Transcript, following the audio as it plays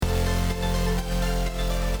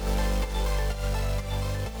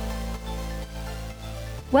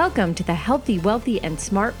Welcome to the Healthy, Wealthy, and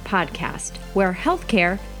Smart podcast, where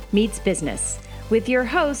healthcare meets business, with your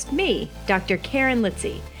host, me, Dr. Karen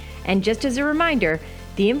Litzy. And just as a reminder,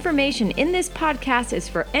 the information in this podcast is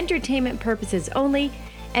for entertainment purposes only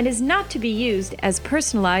and is not to be used as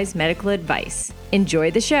personalized medical advice. Enjoy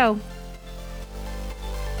the show.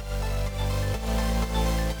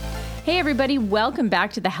 Hey everybody, welcome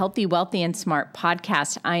back to the Healthy, Wealthy, and Smart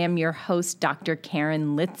podcast. I am your host, Dr.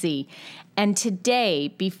 Karen Litzy. And today,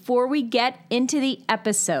 before we get into the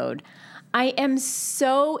episode, I am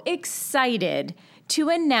so excited to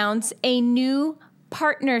announce a new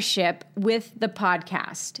partnership with the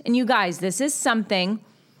podcast. And you guys, this is something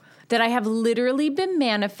that I have literally been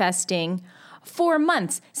manifesting for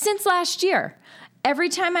months, since last year. Every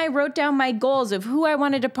time I wrote down my goals of who I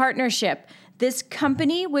wanted to partnership, this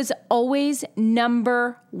company was always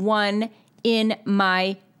number one in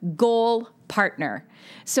my goal partner.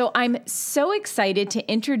 So I'm so excited to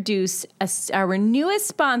introduce our newest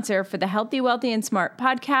sponsor for the Healthy, Wealthy, and Smart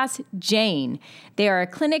podcast, Jane. They are a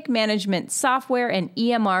clinic management software and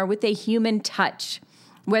EMR with a human touch.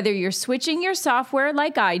 Whether you're switching your software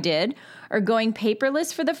like I did or going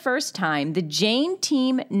paperless for the first time, the Jane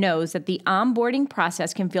team knows that the onboarding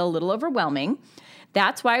process can feel a little overwhelming.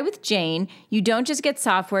 That's why with Jane, you don't just get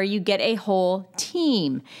software, you get a whole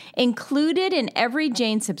team. Included in every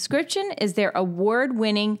Jane subscription is their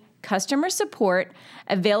award-winning customer support,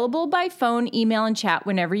 available by phone, email, and chat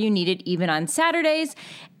whenever you need it, even on Saturdays.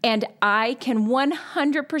 And I can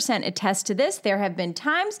 100% attest to this. There have been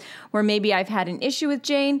times where maybe I've had an issue with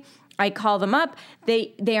Jane. I call them up.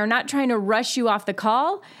 They are not trying to rush you off the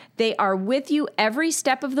call. They are with you every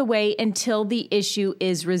step of the way until the issue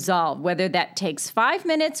is resolved, whether that takes 5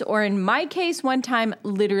 minutes or, in my case, one time,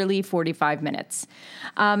 literally 45 minutes.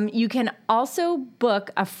 You can also book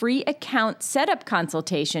a free account setup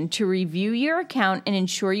consultation to review your account and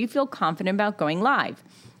ensure you feel confident about going live.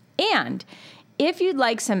 And if you'd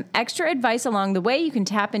like some extra advice along the way, you can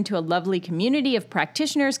tap into a lovely community of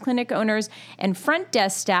practitioners, clinic owners, and front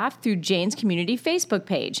desk staff through Jane's community Facebook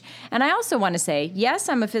page. And I also want to say, yes,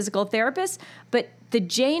 I'm a physical therapist, but the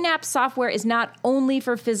Jane app software is not only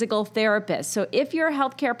for physical therapists. So if you're a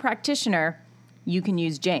healthcare practitioner, you can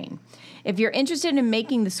use Jane. If you're interested in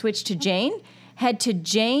making the switch to Jane, head to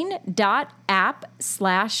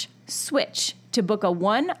jane.app/switch to book a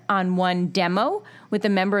one-on-one demo with a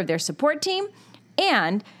member of their support team.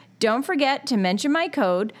 And don't forget to mention my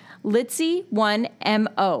code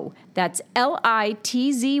LITZY1MO. That's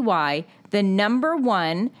LITZY, the number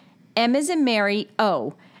 1, M as in Mary,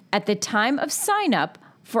 O, at the time of sign up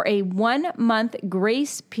for a 1-month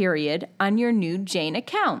grace period on your new Jane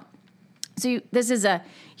account. So this is a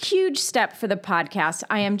huge step for the podcast.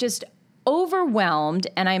 I am just overwhelmed,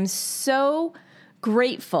 and I'm so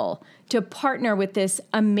grateful to partner with this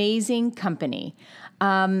amazing company.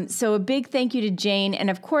 So a big thank you to Jane, and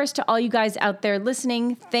of course to all you guys out there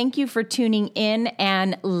listening. Thank you for tuning in,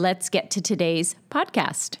 and let's get to today's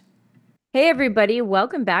podcast. Hey everybody,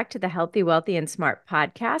 welcome back to the Healthy, Wealthy, and Smart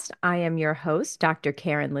podcast. I am your host, Dr.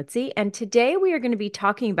 Karen Litzy, and today we are going to be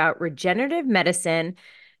talking about regenerative medicine,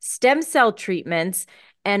 stem cell treatments,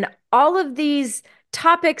 and all of these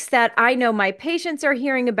topics that I know my patients are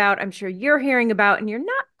hearing about, I'm sure you're hearing about, and you're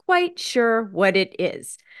not quite sure what it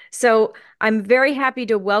is. So I'm very happy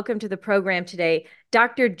to welcome to the program today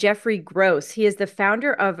Dr. Jeffrey Gross. He is the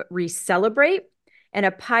founder of Recelebrate and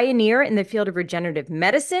a pioneer in the field of regenerative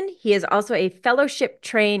medicine. He is also a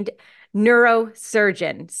fellowship-trained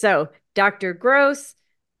neurosurgeon. So Dr. Gross,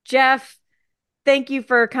 Jeff, thank you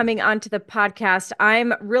for coming onto the podcast.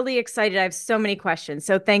 I'm really excited. I have so many questions.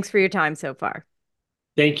 So thanks for your time so far.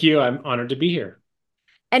 Thank you. I'm honored to be here.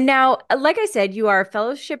 And now, like I said, you are a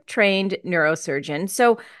fellowship-trained neurosurgeon.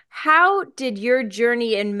 So how did your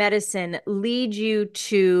journey in medicine lead you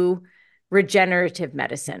to regenerative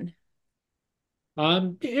medicine?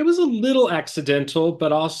 It was a little accidental,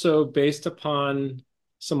 but also based upon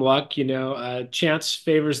some luck. Chance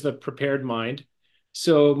favors the prepared mind.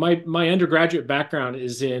 So my undergraduate background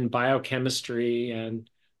is in biochemistry and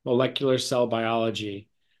molecular cell biology.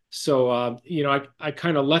 So I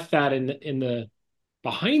kind of left that in the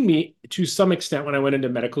behind me to some extent when I went into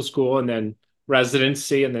medical school and then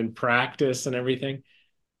residency and then practice and everything.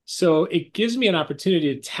 So it gives me an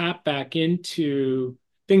opportunity to tap back into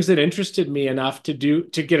things that interested me enough to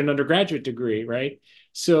get an undergraduate degree, right?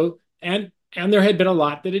 So and there had been a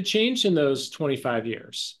lot that had changed in those 25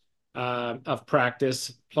 years of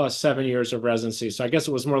practice plus 7 years of residency. So I guess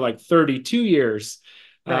it was more like 32 years,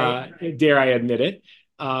 right. Dare I admit it.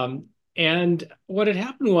 And what had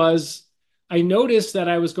happened was I noticed that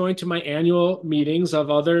I was going to my annual meetings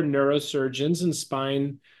of other neurosurgeons and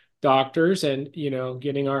spine doctors and,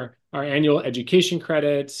 getting our annual education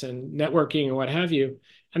credits and networking and what have you.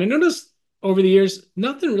 And I noticed over the years,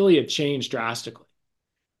 nothing really had changed drastically.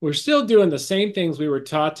 We're still doing the same things we were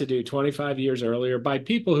taught to do 25 years earlier by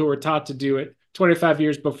people who were taught to do it 25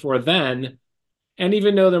 years before then. And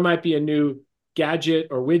even though there might be a new gadget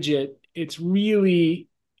or widget, it's really,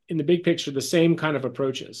 in the big picture, the same kind of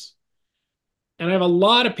approaches. And I have a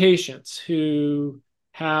lot of patients who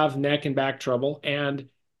have neck and back trouble. And,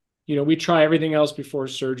 we try everything else before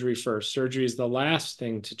surgery first. Surgery is the last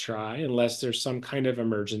thing to try unless there's some kind of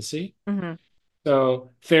emergency. Mm-hmm.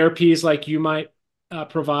 So therapies like you might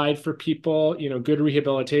provide for people, good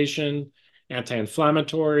rehabilitation,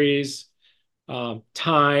 anti-inflammatories,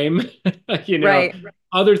 time, you know, Right.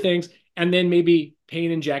 other things, and then maybe pain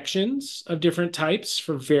injections of different types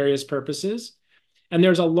for various purposes. And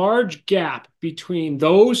there's a large gap between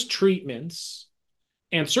those treatments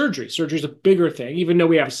and surgery. Surgery is a bigger thing, even though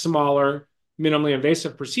we have smaller, minimally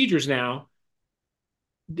invasive procedures now.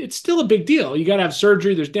 It's still a big deal. You got to have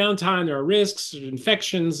surgery. There's downtime. There are risks,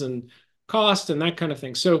 infections, and cost, and that kind of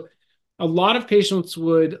thing. So, a lot of patients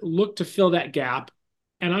would look to fill that gap,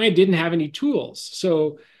 and I didn't have any tools.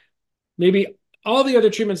 So maybe all the other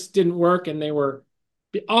treatments didn't work, and they were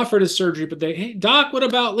offered as surgery. But hey, doc, what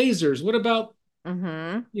about lasers? What about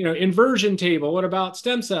Mm-hmm. inversion table? What about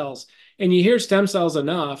stem cells? And you hear stem cells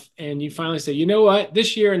enough, and you finally say, you know what?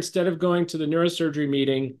 This year, instead of going to the neurosurgery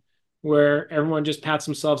meeting where everyone just pats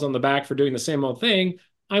themselves on the back for doing the same old thing,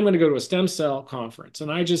 I'm going to go to a stem cell conference.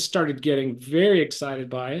 And I just started getting very excited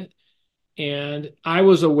by it. And I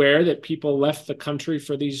was aware that people left the country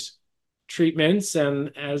for these treatments.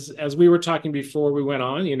 And as we were talking before we went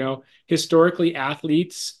on, historically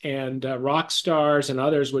athletes and rock stars and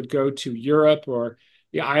others would go to Europe or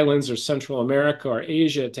the islands or Central America or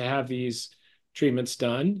Asia to have these treatments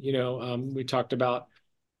done. We talked about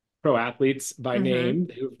pro athletes by Mm-hmm. name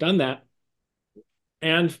who've done that.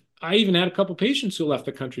 And I even had a couple patients who left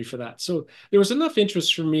the country for that. So there was enough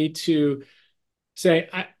interest for me to say,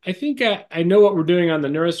 I think I know what we're doing on the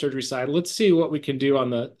neurosurgery side. Let's see what we can do on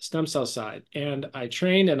the stem cell side. And I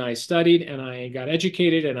trained and I studied and I got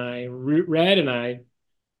educated and I read and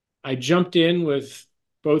I jumped in with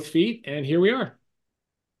both feet, and here we are.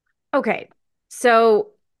 Okay.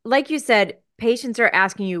 So, like you said, patients are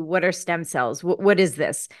asking you, what are stem cells? What is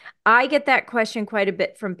this? I get that question quite a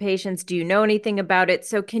bit from patients. Do you know anything about it?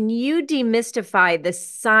 So, can you demystify the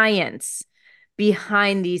science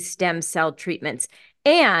behind these stem cell treatments?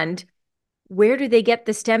 And where do they get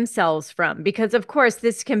the stem cells from? Because, of course,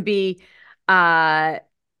 this can be,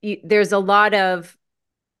 there's a lot of,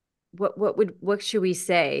 what should we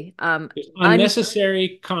say? There's Un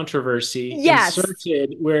unnecessary controversy Yes.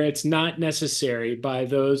 inserted where it's not necessary by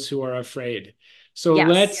those who are afraid. So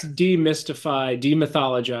let's Yes. demystify,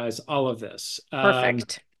 demythologize all of this.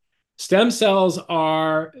 Perfect. Stem cells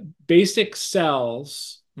are basic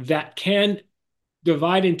cells that can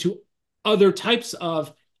divide into other types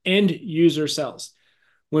of end user cells.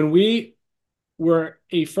 When we were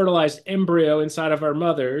a fertilized embryo inside of our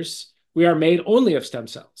mothers, we are made only of stem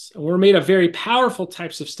cells. And we're made of very powerful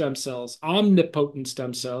types of stem cells, omnipotent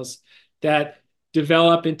stem cells that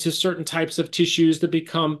develop into certain types of tissues that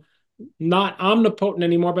become not omnipotent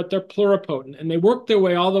anymore, but they're pluripotent. And they work their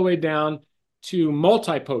way all the way down to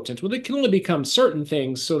multipotent. Well, they can only become certain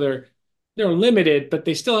things, so they're limited, but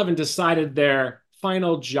they still haven't decided their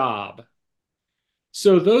final job.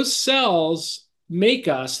 So those cells make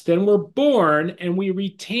us, then we're born, and we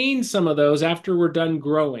retain some of those after we're done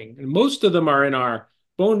growing. And most of them are in our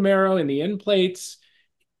bone marrow, in the end plates,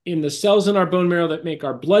 in the cells in our bone marrow that make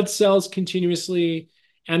our blood cells continuously,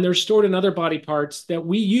 and they're stored in other body parts that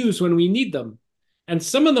we use when we need them. And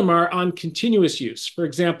some of them are on continuous use. For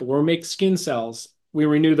example, when we make skin cells, we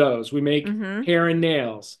renew those. We make Mm-hmm. hair and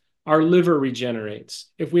nails. Our liver regenerates.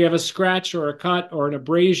 If we have a scratch or a cut or an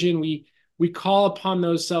abrasion, we call upon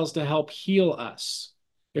those cells to help heal us.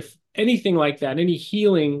 If anything like that, any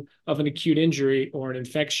healing of an acute injury or an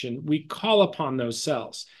infection, we call upon those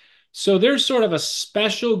cells. So there's sort of a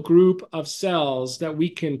special group of cells that we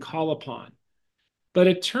can call upon. But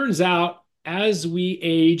it turns out as we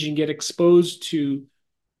age and get exposed to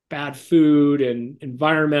bad food and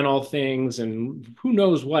environmental things and who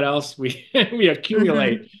knows what else we we Mm-hmm.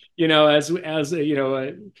 accumulate,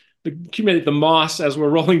 accumulate the moss as we're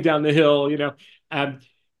rolling down the hill, um,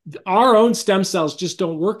 our own stem cells just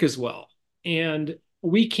don't work as well, and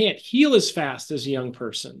we can't heal as fast as a young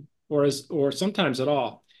person or sometimes at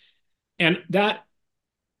all. And that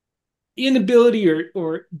inability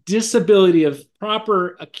or disability of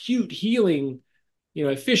proper acute healing,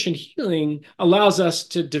 efficient healing allows us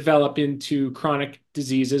to develop into chronic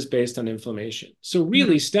diseases based on inflammation. So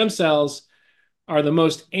really, Mhm. stem cells are the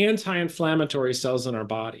most anti-inflammatory cells in our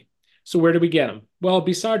body. So where do we get them? Well,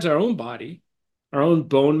 besides our own body, our own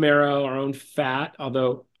bone marrow, our own fat,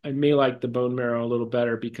 although I may like the bone marrow a little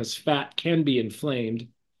better because fat can be inflamed,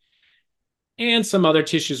 and some other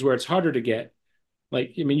tissues where it's harder to get.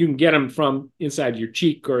 Like, I mean, you can get them from inside your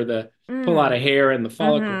cheek or the pull out Mm. of hair and the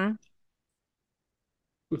follicle. Mhm.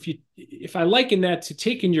 If I liken that to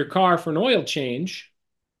taking your car for an oil change,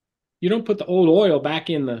 you don't put the old oil back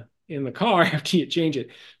in the car after you change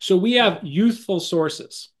it. So we have youthful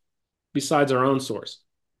sources besides our own source.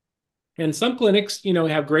 And some clinics,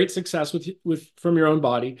 have great success with from your own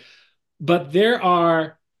body, but there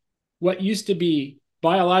are what used to be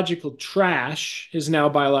biological trash is now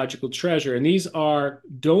biological treasure. And these are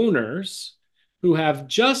donors who have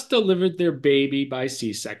just delivered their baby by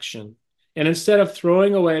C-section. And instead of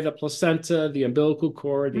throwing away the placenta, the umbilical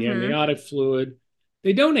cord, the Mhm. amniotic fluid,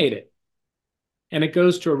 they donate it. And it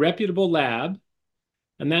goes to a reputable lab.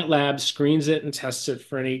 And that lab screens it and tests it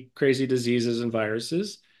for any crazy diseases and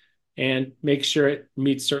viruses and makes sure it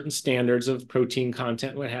meets certain standards of protein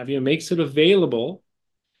content, what have you, and makes it available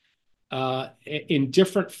in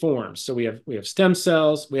different forms. So we have stem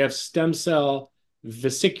cells, we have stem cell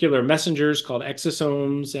vesicular messengers called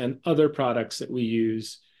exosomes, and other products that we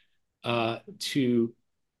use to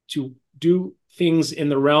do things in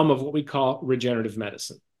the realm of what we call regenerative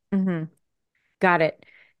medicine. Mhm. Got it.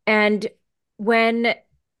 And when,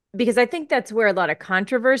 because I think that's where a lot of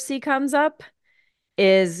controversy comes up,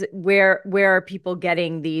 is where are people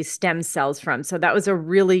getting these stem cells from? So that was a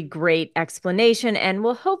really great explanation, and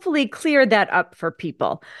we'll hopefully clear that up for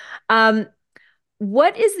people. Um,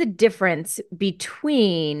 what is the difference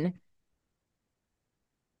between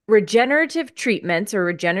regenerative treatments or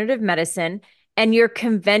regenerative medicine and your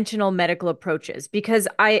conventional medical approaches? Because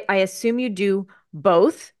I assume you do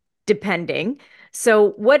both, depending.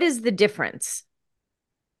 So, what is the difference?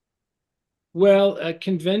 Well,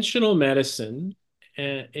 conventional medicine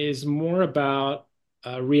is more about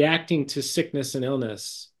reacting to sickness and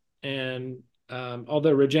illness. And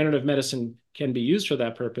although regenerative medicine can be used for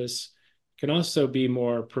that purpose, it can also be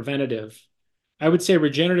more preventative. I would say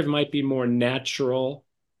regenerative might be more natural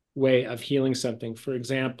way of healing something. For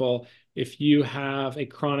example, if you have a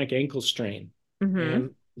chronic ankle strain Mm-hmm.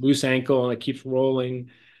 and loose ankle and it keeps rolling,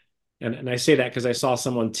 and I say that because I saw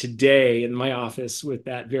someone today in my office with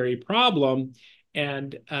that very problem.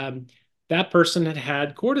 And that person had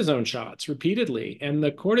had cortisone shots repeatedly. And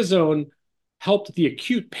the cortisone helped the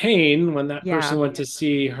acute pain when that person Yeah, went to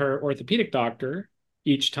see her orthopedic doctor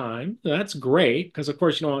each time. That's great because, of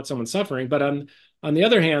course, you don't want someone suffering. But on the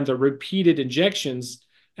other hand, the repeated injections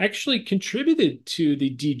actually contributed to the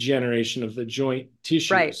degeneration of the joint right,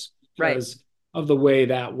 tissues right. because of the way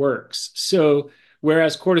that works. So,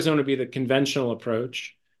 whereas cortisone would be the conventional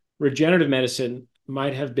approach, regenerative medicine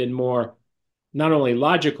might have been more not only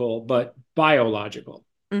logical, but biological.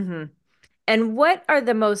 Mm-hmm. And what are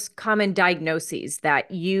the most common diagnoses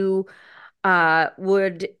that you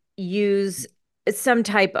would use some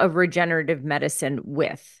type of regenerative medicine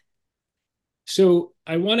with? So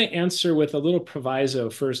I want to answer with a little proviso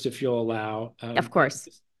first, if you'll allow. Of course.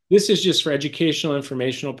 This is just for educational,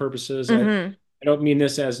 informational purposes. Mm-hmm. I don't mean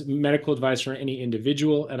this as medical advice for any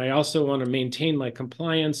individual. And I also want to maintain my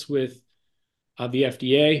compliance with the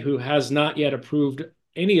FDA, who has not yet approved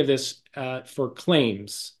any of this for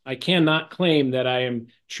claims. I cannot claim that I am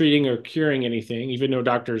treating or curing anything, even though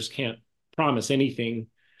doctors can't promise anything,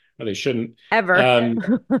 or they shouldn't. Ever.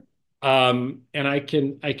 Um, and I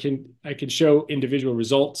can show individual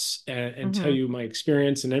results and tell Mm-hmm. you my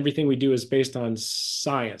experience, and everything we do is based on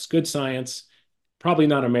science, good science, probably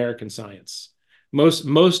not American science.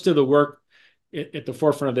 Most of the work at the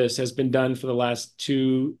forefront of this has been done for the last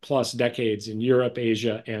 2+ decades in Europe,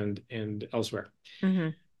 Asia, and elsewhere. Mm-hmm.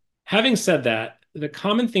 Having said that, the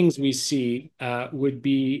common things we see would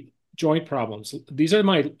be joint problems. These are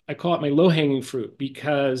I call it my low-hanging fruit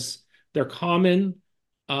because they're common.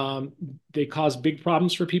 Um, they cause big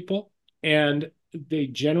problems for people, and they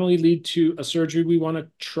generally lead to a surgery we want to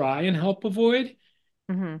try and help avoid.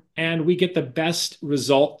 Mm-hmm. And we get the best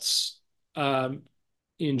results um,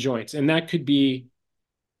 in joints. And that could be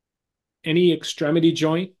any extremity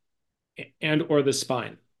joint and or the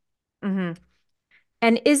spine. Mm-hmm.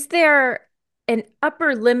 And is there an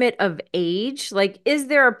upper limit of age? Like, is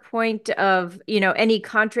there a point of, any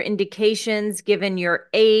contraindications given your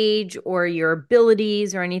age or your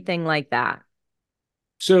abilities or anything like that?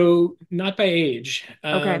 So not by age.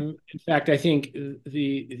 Okay. In fact, I think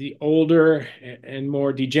the older and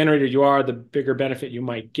more degenerated you are, the bigger benefit you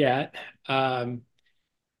might get. Um,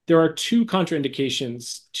 there are two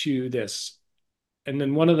contraindications to this, and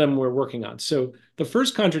then one of them we're working on. So the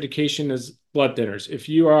first contraindication is blood thinners. If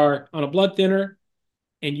you are on a blood thinner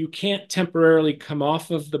and you can't temporarily come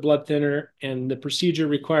off of the blood thinner and the procedure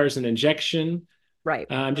requires an injection, Right.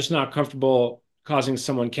 I'm just not comfortable causing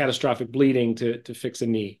someone catastrophic bleeding to fix a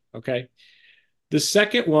knee. Okay. The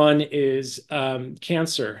second one is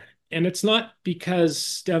cancer. And it's not because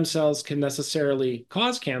stem cells can necessarily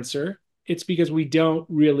cause cancer, it's because we don't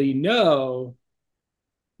really know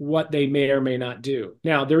what they may or may not do.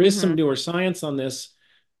 Now, there is some Mm-hmm. newer science on this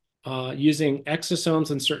using exosomes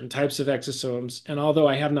and certain types of exosomes. And although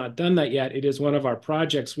I have not done that yet, it is one of our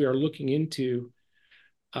projects we are looking into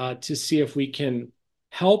to see if we can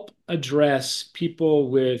help address people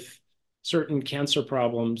with certain cancer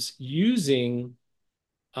problems using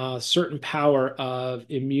certain power of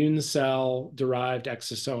immune cell derived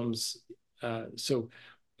exosomes. So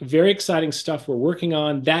very exciting stuff we're working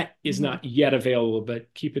on. That is Mm-hmm. not yet available,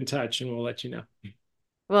 but keep in touch and we'll let you know.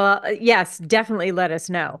 Well, yes, definitely let us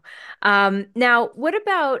know. Now, what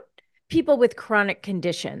about people with chronic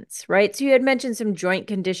conditions, right? So you had mentioned some joint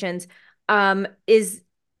conditions. Is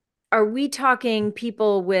Are we talking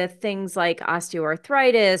people with things like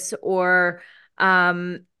osteoarthritis or,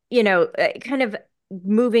 kind of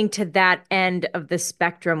moving to that end of the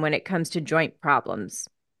spectrum when it comes to joint problems?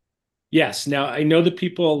 Yes. Now, I know the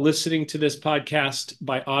people listening to this podcast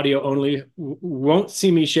by audio only won't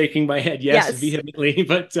see me shaking my head yes Yes. vehemently,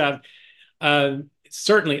 but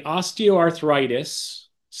certainly osteoarthritis,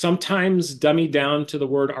 sometimes dummied down to the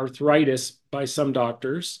word arthritis by some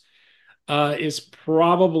doctors, is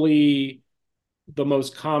probably the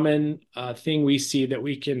most common thing we see that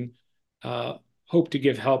we can uh, hope to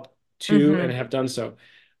give help to and Mm-hmm. have done so.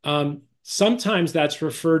 Sometimes that's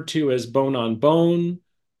referred to as bone on bone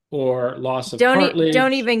or loss of Don't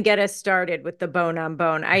cartilage. even get us started with the bone on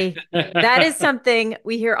bone. That is something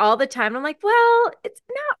we hear all the time. I'm like, well, it's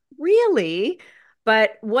not really.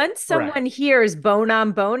 But once someone Correct. hears bone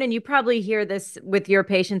on bone, and you probably hear this with your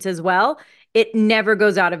patients as well, it never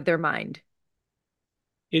goes out of their mind.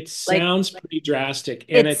 It Like sounds pretty drastic,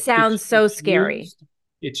 and it it, sounds so scary.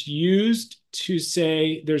 it's used to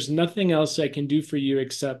say there's nothing else I can do for you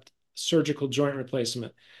except surgical joint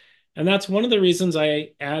replacement. And that's one of the reasons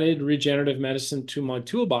I added regenerative medicine to my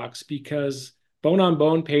toolbox, because bone on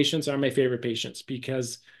bone patients are my favorite patients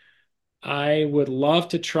because I would love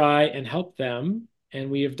to try and help them. And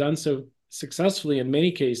we have done so successfully in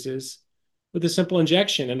many cases with a simple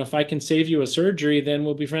injection. And if I can save you a surgery, then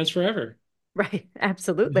we'll be friends forever. Right,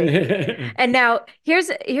 absolutely. And now here's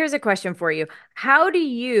a question for you. How do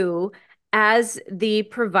you, as the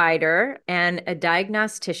provider and a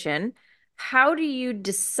diagnostician, how do you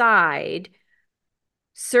decide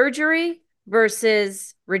surgery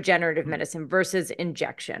versus regenerative medicine versus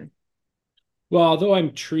injection? Well, although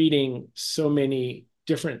I'm treating so many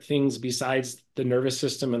different things besides the nervous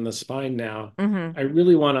system and the spine now, Hmm. I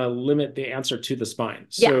really want to limit the answer to the spine.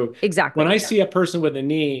 Yeah, So when exactly. I see a person with a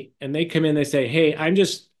knee and they come in, they say, "Hey,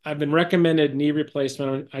 I've been recommended knee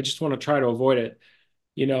replacement. I just want to try to avoid it."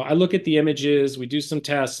 I look at the images, we do some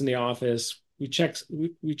tests in the office, we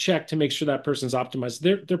check to make sure that person's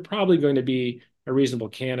optimized. They're probably going to be a reasonable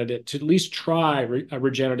candidate to at least try a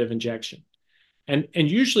regenerative injection. And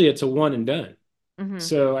usually it's a one and done. Hmm.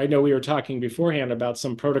 So I know we were talking beforehand about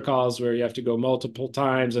some protocols where you have to go multiple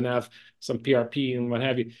times and have some PRP and what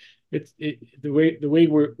have you. The way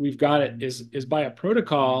we've got it is by a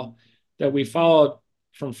protocol that we followed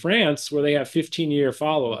from France, where they have 15-year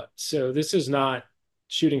follow-up. So this is not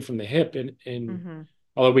shooting from the hip, in Hmm.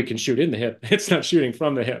 although we can shoot in the hip, it's not shooting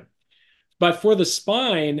from the hip. But for the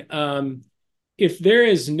spine, if there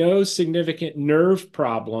is no significant nerve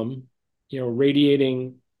problem,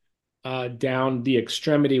 radiating down the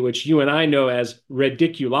extremity, which you and I know as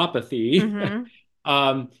radiculopathy, Hmm.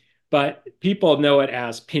 um, but people know it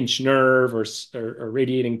as pinched nerve or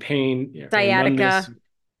radiating pain or numbness. Sciatica.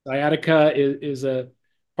 Sciatica is a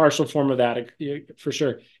partial form of that for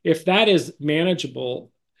sure. If that is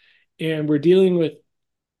manageable and we're dealing with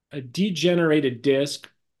a degenerated disc,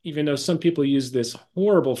 even though some people use this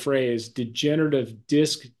horrible phrase, degenerative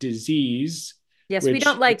disc disease, Yes, we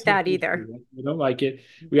don't which like it's not that good for either. you. We don't like it.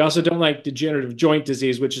 We also don't like degenerative joint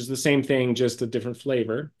disease, which is the same thing, just a different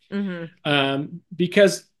flavor. Hmm.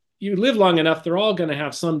 Because you live long enough, they're all going to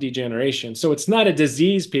have some degeneration. So it's not a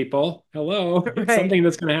disease, people. Hello, it's Right. something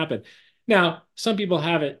that's going to happen. Now, some people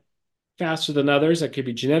have it faster than others. That could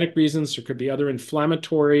be genetic reasons. There could be other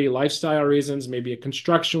inflammatory lifestyle reasons. Maybe a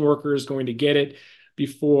construction worker is going to get it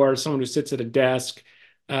before someone who sits at a desk,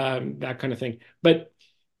 that kind of thing. But,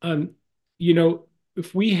 um, you know,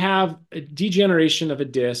 if we have a degeneration of a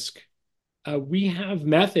disc, we have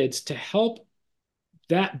methods to help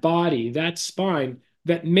that body, that spine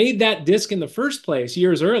that made that disc in the first place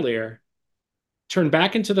years earlier, turn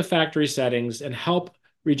back into the factory settings and help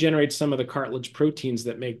regenerate some of the cartilage proteins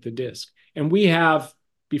that make the disc. And we have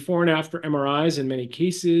before and after MRIs in many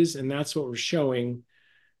cases, and that's what we're showing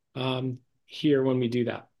here when we do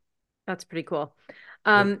that. That's pretty cool.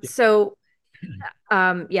 Yep. So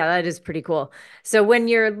yeah, that is pretty cool. So when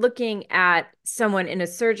you're looking at someone in a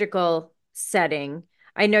surgical setting,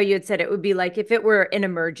 I know you had said it would be like if it were an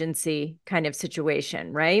emergency kind of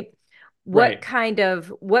situation, right? Right.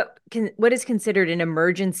 What is considered an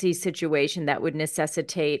emergency situation that would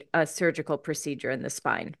necessitate a surgical procedure in the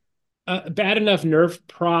spine? Bad enough nerve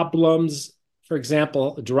problems, for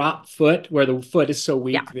example, a drop foot where the foot is so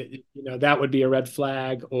Yeah. weak that that would be a red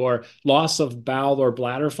flag, or loss of bowel or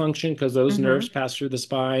bladder function because those Mm-hmm. nerves pass through the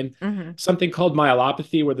spine. Mm-hmm. Something called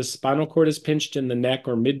myelopathy where the spinal cord is pinched in the neck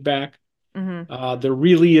or mid back. Mm-hmm. There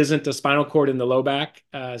really isn't a spinal cord in the low back,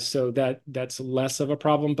 so that's less of a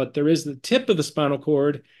problem. But there is the tip of the spinal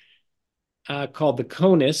cord called the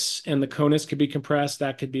conus, and the conus could be compressed.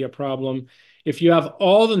 That could be a problem. If you have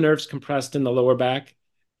all the nerves compressed in the lower back,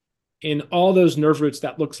 in all those nerve roots,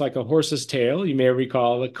 that looks like a horse's tail. You may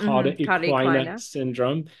recall the cauda Mm-hmm. Cauda equina equina.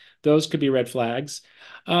 syndrome. Those could be red flags.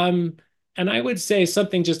 Um, and I would say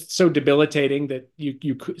something just so debilitating that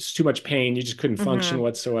it's too much pain, you just couldn't function Mm-hmm.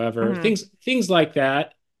 whatsoever. Mm-hmm. Things like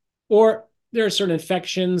that. Or there are certain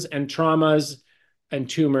infections and traumas and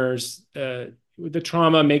tumors. The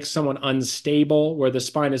trauma makes someone unstable, where the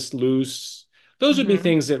spine is loose. Those would be Mm-hmm.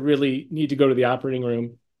 things that really need to go to the operating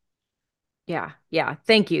room. Yeah, yeah.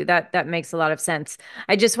 Thank you. That makes a lot of sense.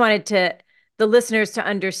 I just wanted to the listeners to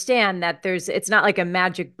understand that it's not like a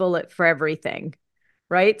magic bullet for everything,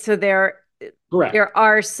 right? So Correct. there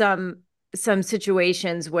are some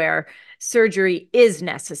situations where surgery is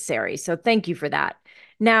necessary. So thank you for that.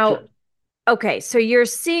 Now, Sure. okay, so you're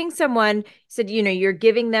seeing someone, said, you're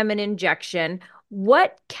giving them an injection.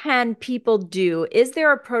 What can people do? Is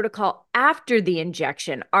there a protocol after the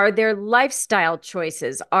injection? Are there lifestyle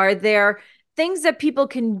choices? Are there things that people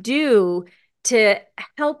can do to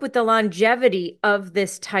help with the longevity of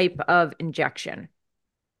this type of injection?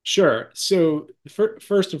 Sure. So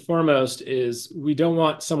first and foremost is we don't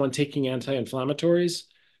want someone taking anti-inflammatories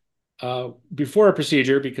before a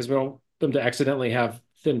procedure because we don't want them to accidentally have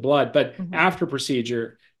thin blood, but Mm-hmm. after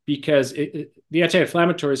procedure because the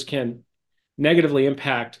anti-inflammatories can negatively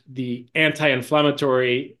impact the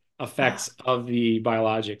anti-inflammatory effects of the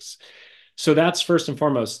biologics. So that's first and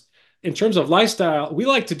foremost. In terms of lifestyle, we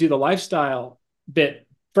like to do the lifestyle bit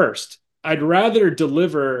first. I'd rather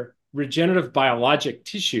deliver regenerative biologic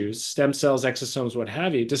tissues, stem cells, exosomes, what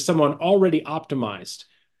have you, to someone already optimized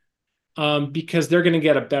because they're going to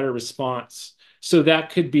get a better response. So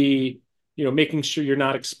that could be, making sure you're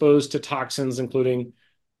not exposed to toxins, including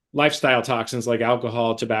lifestyle toxins like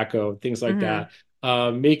alcohol, tobacco, things like Mm-hmm.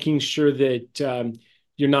 that. Making sure that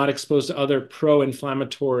you're not exposed to other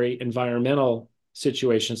pro-inflammatory environmental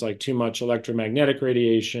situations like too much electromagnetic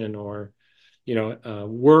radiation or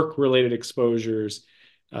work-related exposures.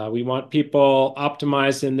 We want people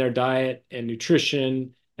optimized in their diet and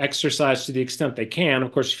nutrition, exercise to the extent they can.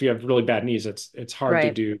 Of course, if you have really bad knees, it's hard to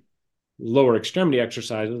Right. do lower extremity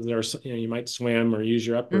exercises. You might swim or use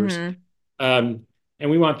your uppers. Mm-hmm. Um,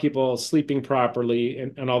 and we want people sleeping properly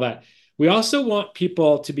and all that. We also want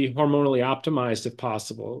people to be hormonally optimized if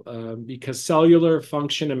possible, because cellular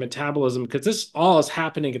function and metabolism, because this all is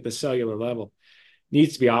happening at the cellular level,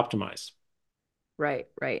 needs to be optimized. Right,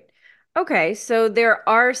 right. Okay, so there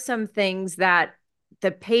are some things that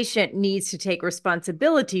the patient needs to take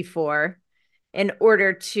responsibility for in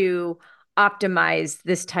order to optimize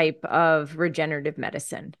this type of regenerative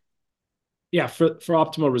medicine. Yeah, for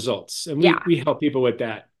optimal results, and we Yeah, we help people with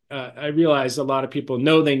that. I realize a lot of people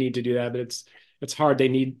know they need to do that, but it's hard. They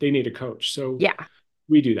need a coach, so yeah.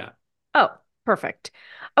 we do that. Oh, perfect.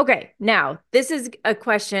 Okay, now this is a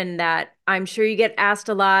question that I'm sure you get asked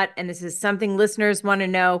a lot, and this is something listeners want to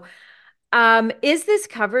know. Is this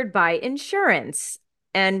covered by insurance?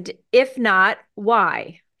 And if not,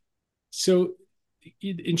 why? So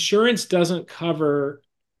insurance doesn't cover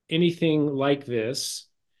anything like this,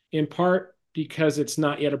 in part because it's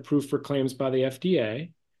not yet approved for claims by the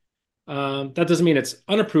FDA. That doesn't mean it's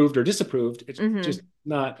unapproved or disapproved. It's Mm-hmm. just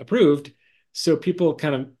not approved. So people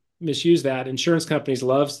kind of misuse that. Insurance companies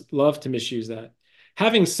love to misuse that.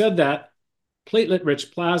 Having said that,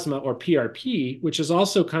 platelet-rich plasma, or PRP, which is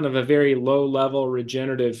also kind of a very low-level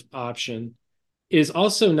regenerative option, is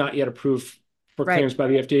also not yet approved for Right. claims by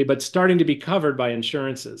the FDA, but starting to be covered by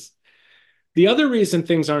insurances. The other reason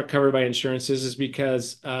things aren't covered by insurances is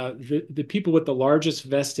because the people with the largest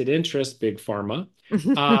vested interest, big pharma,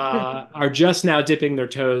 are just now dipping their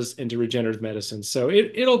toes into regenerative medicine. So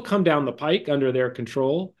it'll come down the pike under their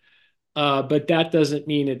control, but that doesn't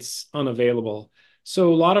mean it's unavailable.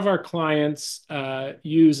 So a lot of our clients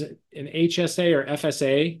use an HSA or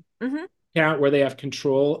FSA Hmm. account where they have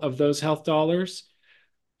control of those health dollars.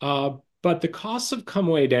 Uh, but the costs have come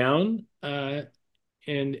way down,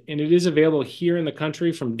 and it is available here in the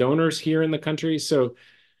country from donors here in the country. So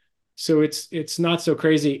it's not so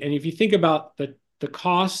crazy. And if you think about the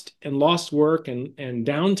cost and lost work and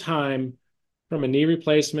downtime from a knee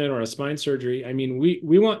replacement or a spine surgery, I mean,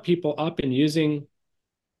 we want people up and using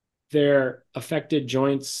their affected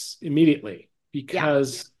joints immediately, Yeah.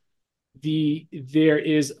 because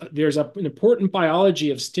there's an important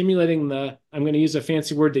biology of stimulating the, I'm going to use a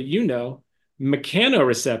fancy word that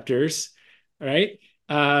mechanoreceptors, right?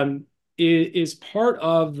 Um, is part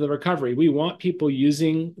of the recovery. We want people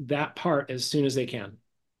using that part as soon as they can.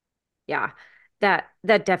 Yeah. That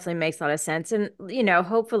definitely makes a lot of sense. And,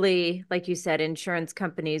 hopefully, like you said, insurance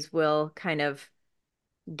companies will kind of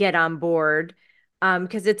get on board.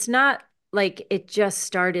 Because it's not like it just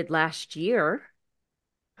started last year.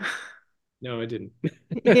 No, I didn't.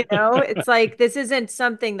 It's like this isn't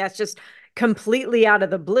something that's just completely out of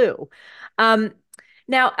the blue. Um,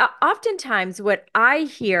 Now, oftentimes, what I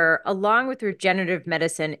hear along with regenerative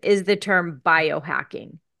medicine is the term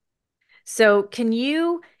biohacking. So, can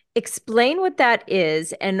you explain what that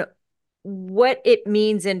is and what it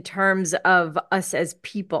means in terms of us as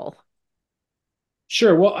people?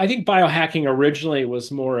 Sure. Well, I think biohacking originally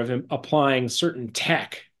was more of applying certain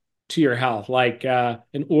tech to your health, like an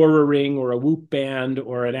Oura ring or a Whoop band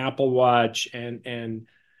or an Apple Watch, and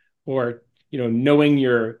or knowing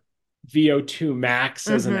your VO2 max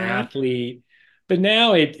as an Mm-hmm. athlete. But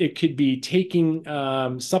now it could be taking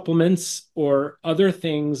supplements or other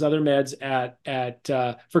things, other meds at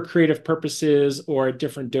for creative purposes or at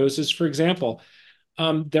different doses. For example,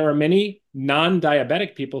 there are many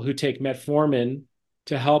non-diabetic people who take metformin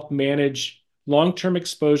to help manage long-term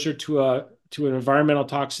exposure to an environmental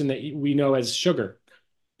toxin that we know as sugar.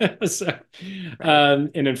 So, Right.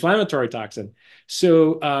 an inflammatory toxin.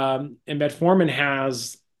 So, and metformin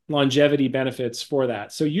has longevity benefits for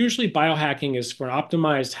that. So, usually, biohacking is for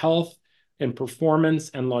optimized health and performance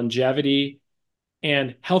and longevity,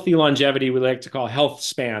 and healthy longevity we like to call health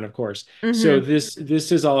span, of course. So, Mm-hmm. this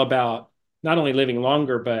is all about not only living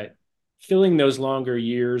longer, but filling those longer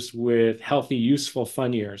years with healthy, useful,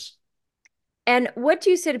 fun years. And what do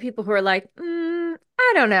you say to people who are like, I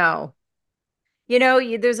don't know?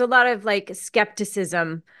 There's a lot of like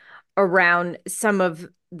skepticism around some of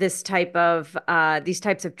this type of these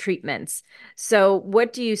types of treatments. So,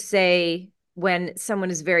 what do you say when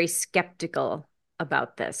someone is very skeptical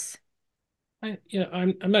about this?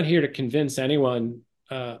 I'm not here to convince anyone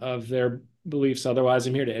of their beliefs. Otherwise,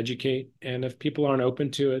 I'm here to educate. And if people aren't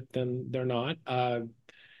open to it, then they're not.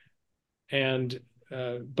 And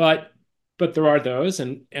but there are those,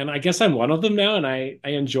 and I guess I'm one of them now, and I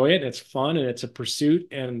enjoy it. It's fun and it's a pursuit,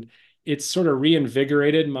 and it's sort of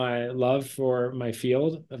reinvigorated my love for my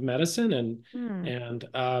field of medicine, Hmm. and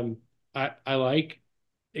I like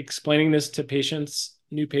explaining this to patients,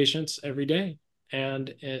 new patients every day,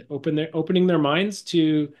 and opening their minds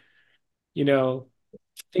to you know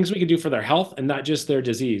things we can do for their health and not just their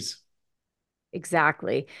disease.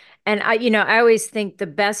 Exactly. And I always think the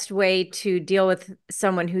best way to deal with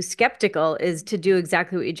someone who's skeptical is to do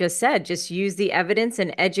exactly what you just said. Just use the evidence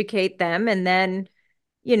and educate them. And then,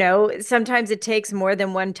 sometimes it takes more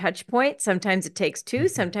than one touch point. Sometimes it takes two,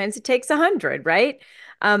 sometimes it takes 100, right?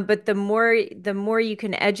 But the more you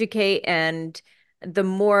can educate and the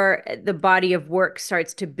more the body of work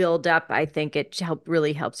starts to build up, I think it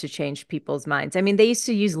really helps to change people's minds. I mean, they used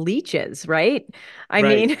to use leeches, right? I Right.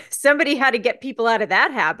 mean, somebody had to get people out of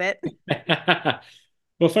that habit.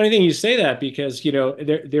 Well, funny thing you say that, because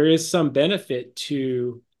there is some benefit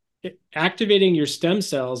to activating your stem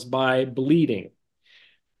cells by bleeding.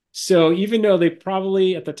 So even though they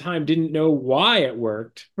probably at the time didn't know why it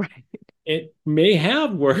worked, Right. it may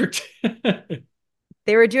have worked.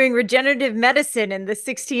 They were doing regenerative medicine in the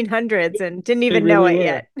 1600s and didn't They even know really it were.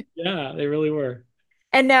 yet. Yeah, they really were.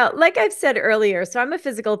 And now, like I've said earlier, so I'm a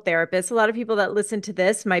physical therapist. A lot of people that listen to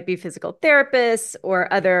this might be physical therapists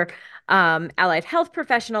or other allied health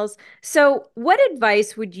professionals. So, what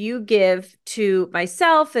advice would you give to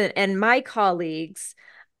myself and my colleagues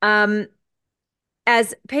um,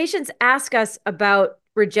 as patients ask us about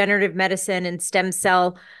regenerative medicine and stem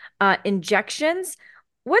cell injections?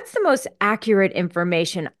 What's the most accurate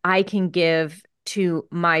information I can give to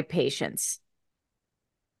my patients?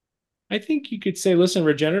 I think you could say, listen,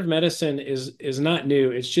 regenerative medicine is not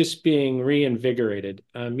new. It's just being reinvigorated.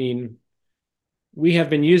 I mean, we have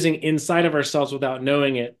been using inside of ourselves without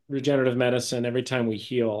knowing it, regenerative medicine every time we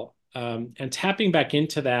heal. And tapping back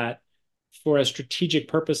into that for a strategic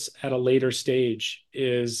purpose at a later stage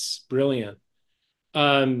is brilliant.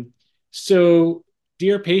 Um, so,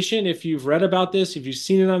 dear patient, if you've read about this, if you've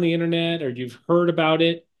seen it on the internet or you've heard about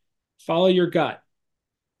it, follow your gut.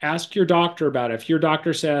 Ask your doctor about it. If your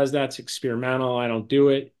doctor says that's experimental, I don't do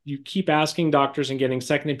it, you keep asking doctors and getting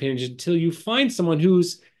second opinions until you find someone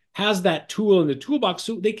who's has that tool in the toolbox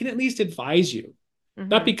so they can at least advise you. Not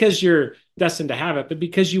Mm-hmm. because you're destined to have it, but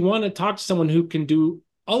because you want to talk to someone who can do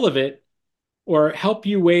all of it or help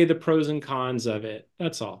you weigh the pros and cons of it.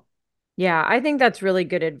 That's all. Yeah, I think that's really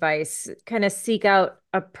good advice. Kind of seek out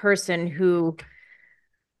a person who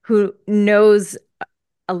knows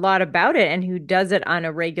a lot about it and who does it on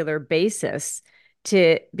a regular basis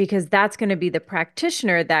to because that's going to be the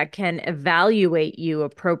practitioner that can evaluate you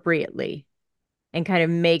appropriately and kind of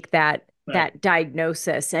make Right. that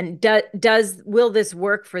diagnosis. And will this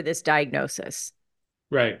work for this diagnosis?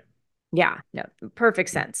 Right. Yeah, no, perfect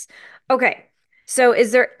sense. Okay. So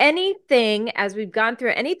is there anything as we've gone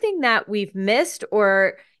through anything that we've missed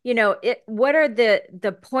or what are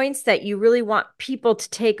the points that you really want people to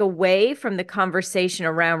take away from the conversation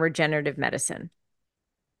around regenerative medicine?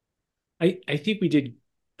 I think we did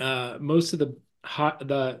most of the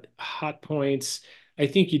hot points. I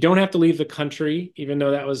think you don't have to leave the country, even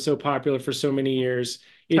though that was so popular for so many years.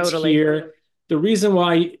 It's Totally. here. The reason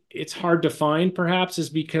why it's hard to find, perhaps, is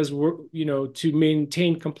because to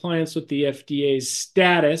maintain compliance with the FDA's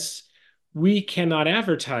status, we cannot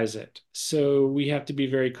advertise it. So we have to be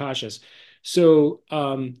very cautious. So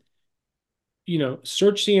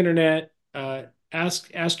search the internet,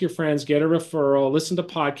 ask your friends, get a referral, listen to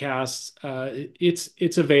podcasts.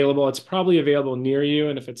 It's available. It's probably available near you,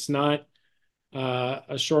 and if it's not,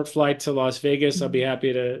 a short flight to Las Vegas, I'll be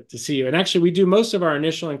happy to see you. And actually, we do most of our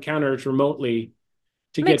initial encounters remotely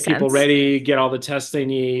to Makes get people sense. ready, get all the tests they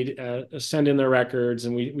need, send in their records,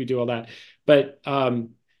 and we do all that. But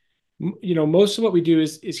most of what we do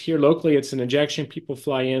is here locally. It's an injection. People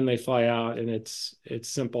fly in, they fly out, and it's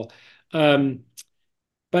simple. Um,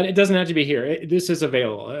 but it doesn't have to be here. This is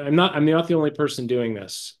available. I'm not the only person doing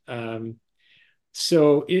this.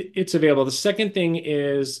 So it's available. The second thing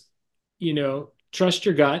is, trust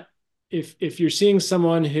your gut. If you're seeing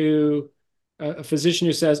someone a physician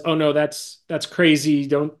who says, "Oh no, that's crazy.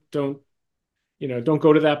 Don't go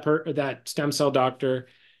to that stem cell doctor."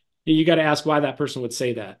 You got to ask why that person would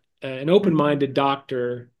say that. An Mhm. open-minded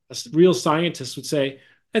doctor, a real scientist would say,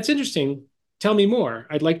 "That's interesting. Tell me more.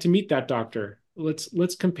 I'd like to meet that doctor.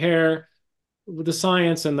 Let's compare the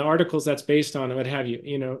science and the articles that's based on and what have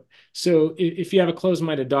you. So if you have a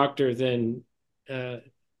closed-minded doctor, then uh,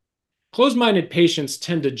 closed-minded patients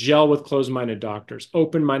tend to gel with closed-minded doctors.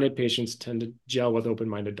 Open-minded patients tend to gel with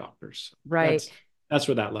open-minded doctors. Right. That's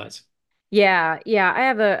where that lies. Yeah, yeah. I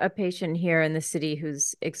have a patient here in the city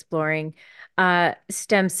who's exploring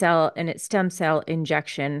stem cell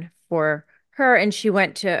injection for her. And she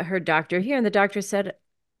went to her doctor here, and the doctor said,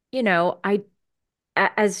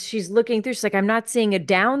 as she's looking through, she's like, I'm not seeing a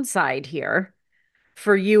downside here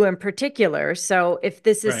for you in particular. So if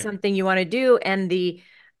this is Right. something you want to do and the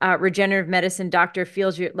regenerative medicine doctor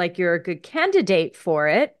feels like you're a good candidate for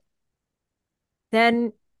it,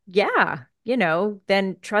 then yeah,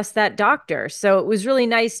 then trust that doctor. So it was really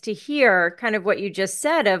nice to hear kind of what you just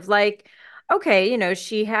said of like, okay,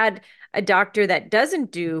 she had a doctor that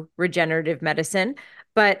doesn't do regenerative medicine,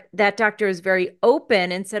 but that doctor is very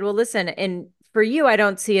open and said, well, listen, and for you, I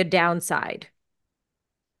don't see a downside,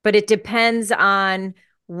 but it depends on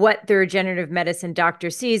what the regenerative medicine doctor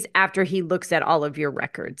sees after he looks at all of your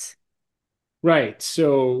records. Right.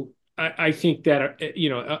 So I think that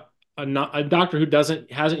a doctor who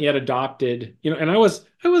doesn't hasn't yet adopted, and I was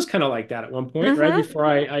kind of like that at one point, right Mm-hmm. before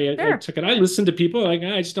I Sure. took it. I listened to people like,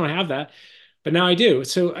 I just don't have that, but now I do.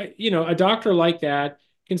 So a doctor like that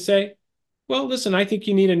can say, well, listen, I think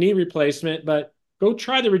you need a knee replacement, but go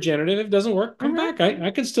try the regenerative. If it doesn't work, come Mm-hmm. back.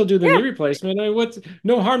 I can still do the knee Yeah. replacement. What's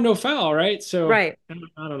no harm, no foul, right? So Right.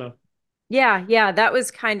 I don't know. Yeah, yeah, that was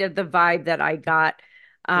kind of the vibe that I got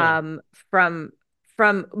Yeah. um, from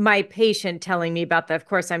from my patient telling me about that. Of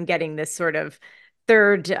course, I'm getting this sort of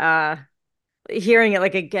third hearing it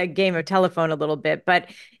like a game of telephone a little bit, but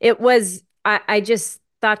it was, I just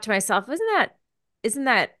thought to myself, isn't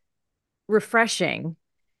that refreshing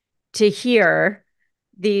to hear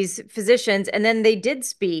these physicians? And then they did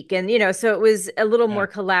speak, and so it was a little Yeah. more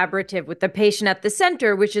collaborative with the patient at the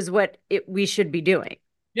center, which is what we should be doing.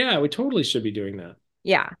 Yeah, we totally should be doing that.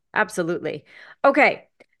 Yeah, absolutely. Okay.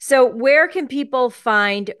 So where can people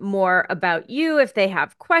find more about you if they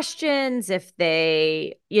have questions, if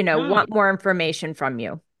they, Yeah. want more information from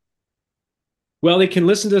you? Well, they can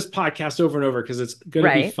listen to this podcast over and over because it's going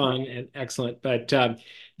to be Right. fun and excellent. But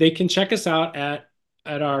they can check us out at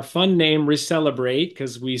our fun name, Recelebrate,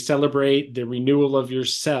 because we celebrate the renewal of your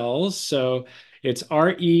cells. So it's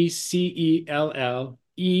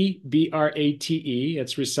RECELLEBRATE.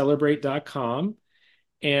 It's recelebrate.com.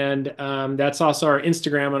 And that's also our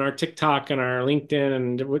Instagram and our TikTok and our LinkedIn.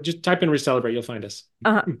 And just type in Recelebrate, you'll find us.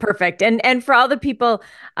 Perfect. And for all the people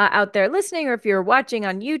out there listening, or if you're watching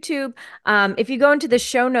on YouTube, if you go into the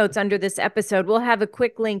show notes under this episode, we'll have a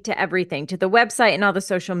quick link to everything, to the website and all the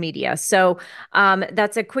social media. So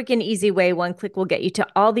that's a quick and easy way. One click will get you to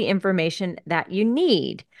all the information that you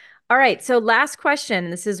need. All right. So last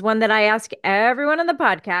question. This is one that I ask everyone on the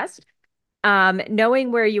podcast.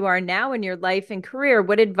 Knowing where you are now in your life and career,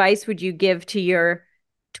 what advice would you give to your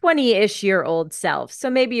 20-ish year old self? So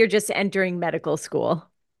maybe you're just entering medical school.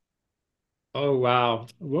 Oh, wow.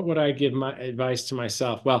 What would I give my advice to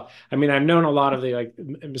myself? Well, I mean, I've known a lot of the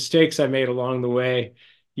mistakes I made along the way,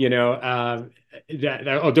 oh,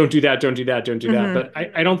 don't do that, don't do that, don't do that. Mm-hmm.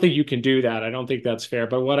 But I don't think you can do that. I don't think that's fair.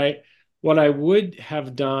 But what I would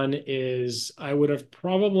have done is I would have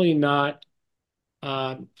probably not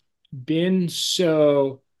uh, been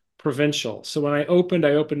so provincial. So when I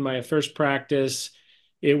opened my first practice.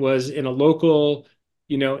 It was in a local,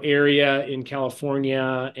 area in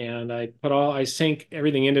California, and I sank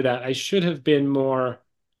everything into that. I should have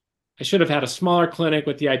had a smaller clinic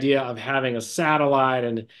with the idea of having a satellite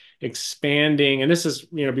and expanding. And this is,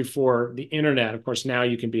 before the internet. Of course, now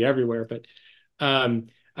you can be everywhere, but um,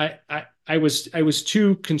 I was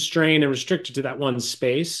too constrained and restricted to that one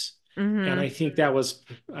space. And Mm-hmm. I think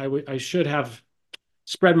I should have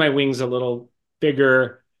spread my wings a little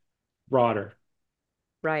bigger, broader.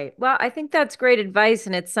 Right. Well, I think that's great advice.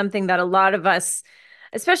 And it's something that a lot of us,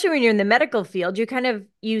 especially when you're in the medical field, you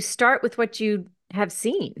start with what you have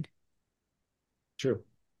seen. True.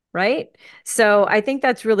 Right. So I think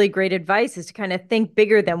that's really great advice, is to kind of think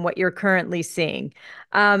bigger than what you're currently seeing.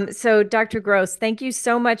 So Dr. Gross, thank you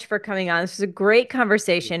so much for coming on. This was a great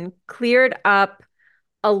conversation, cleared up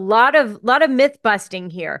a lot of myth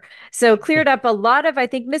busting here. So cleared up a lot of, I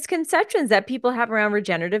think, misconceptions that people have around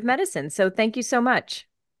regenerative medicine. So thank you so much.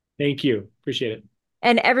 Thank you. Appreciate it.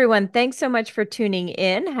 And everyone, thanks so much for tuning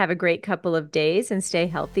in. Have a great couple of days and stay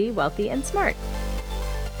healthy, wealthy, and smart.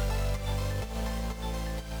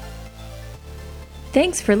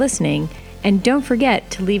 Thanks for listening. And don't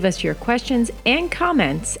forget to leave us your questions and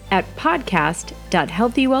comments at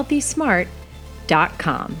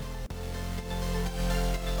podcast.healthywealthysmart.com.